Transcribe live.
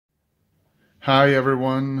Hi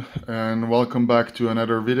everyone, and welcome back to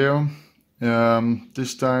another video.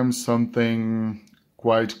 This time something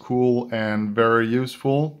quite cool and very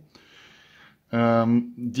useful.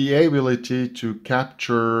 The ability to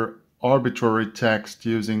capture arbitrary text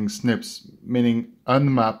using Snips, meaning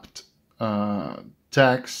unmapped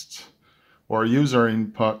text or user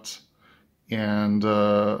input, and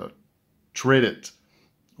treat it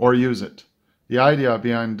or use it. The idea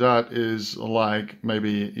behind that is like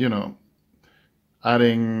maybe,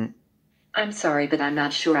 adding. I'm sorry, but I'm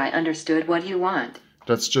not sure I understood what you want.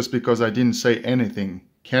 That's just because I didn't say anything.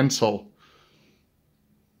 Cancel.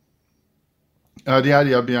 The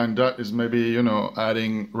idea behind that is maybe,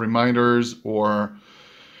 adding reminders or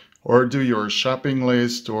do your shopping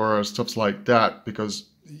list or stuff like that, because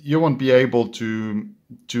you won't be able to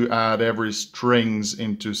add every strings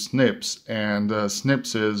into Snips, and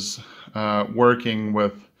Snips is working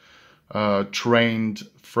with trained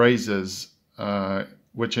phrases,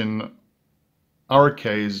 which in our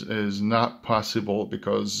case is not possible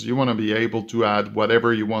because you want to be able to add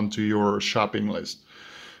whatever you want to your shopping list.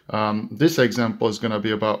 This example is going to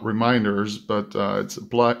be about reminders, but it's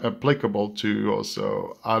applicable to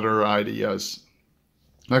also other ideas.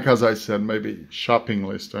 Like as I said, maybe shopping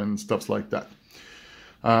list and stuff like that.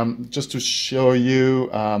 Just to show you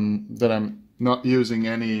that I'm not using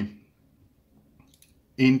any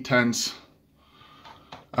intense.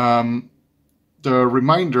 The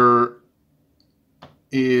reminder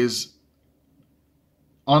is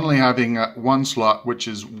only having one slot, which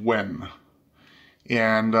is when.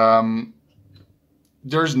 And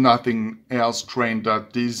there's nothing else trained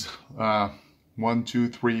at these 1, 2,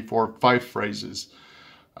 3, 4, 5 phrases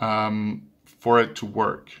for it to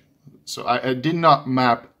work. So I did not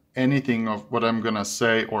map anything of what I'm gonna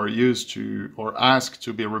say or use to or ask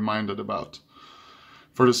to be reminded about.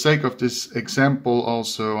 For the sake of this example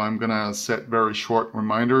also, I'm gonna set very short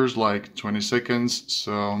reminders, like 20 seconds,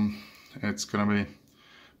 so it's gonna be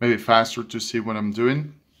maybe faster to see what I'm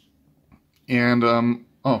doing. And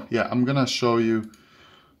oh yeah, I'm gonna show you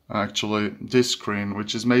actually this screen,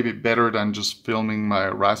 which is maybe better than just filming my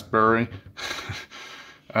Raspberry.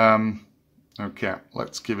 Okay,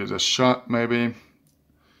 let's give it a shot maybe.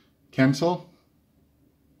 Cancel.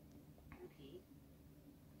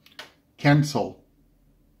 Cancel.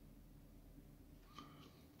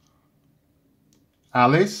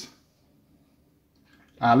 Alice,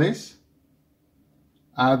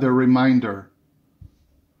 add a reminder.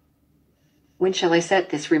 When shall I set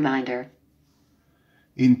this reminder?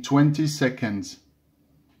 In 20 seconds.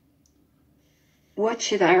 What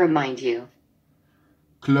should I remind you?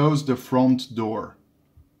 Close the front door.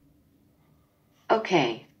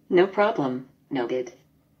 Okay, no problem. Noted.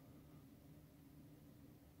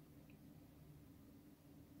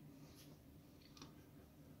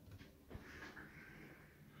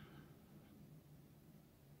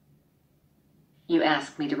 You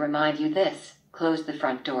asked me to remind you this. Close the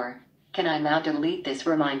front door. Can I now delete this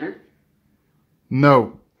reminder?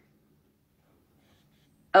 No.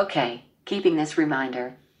 Okay, keeping this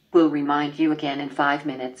reminder. We'll remind you again in 5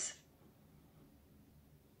 minutes.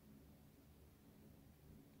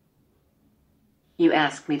 You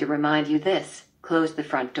asked me to remind you this. Close the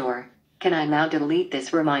front door. Can I now delete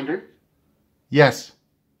this reminder? Yes.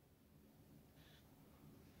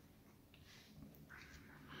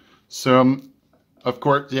 So, of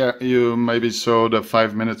course, yeah, you maybe saw the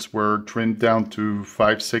 5 minutes were trimmed down to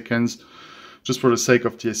 5 seconds, just for the sake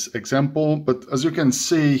of this example. But as you can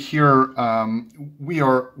see here, we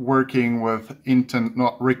are working with intent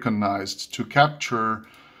not recognized to capture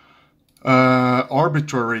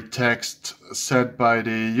arbitrary text set by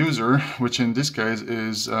the user, which in this case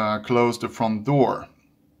is close the front door.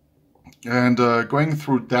 And going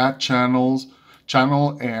through that channel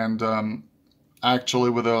and actually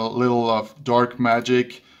with a little of dark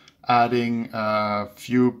magic, adding a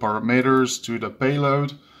few parameters to the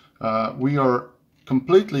payload, we are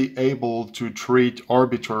completely able to treat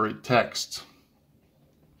arbitrary text.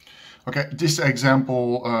 Okay, this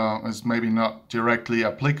example is maybe not directly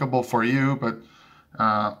applicable for you, but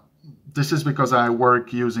this is because I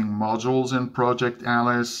work using modules in Project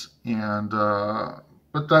Alice, and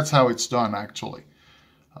but that's how it's done actually.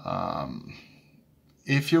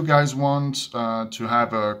 If you guys want to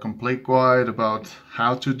have a complete guide about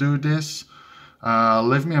how to do this,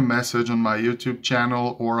 leave me a message on my YouTube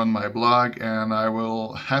channel or on my blog, and I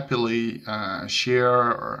will happily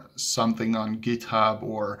share something on GitHub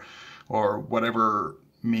or whatever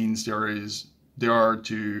means there are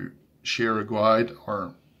to share a guide,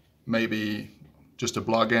 or maybe just a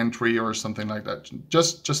blog entry or something like that.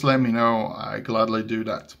 Just let me know. I gladly do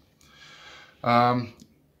that.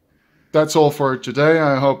 that's all for today.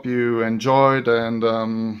 I hope you enjoyed,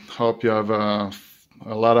 and hope you have a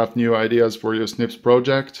lot of new ideas for your Snips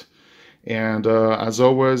project. And as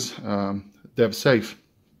always, dev safe.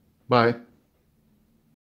 Bye.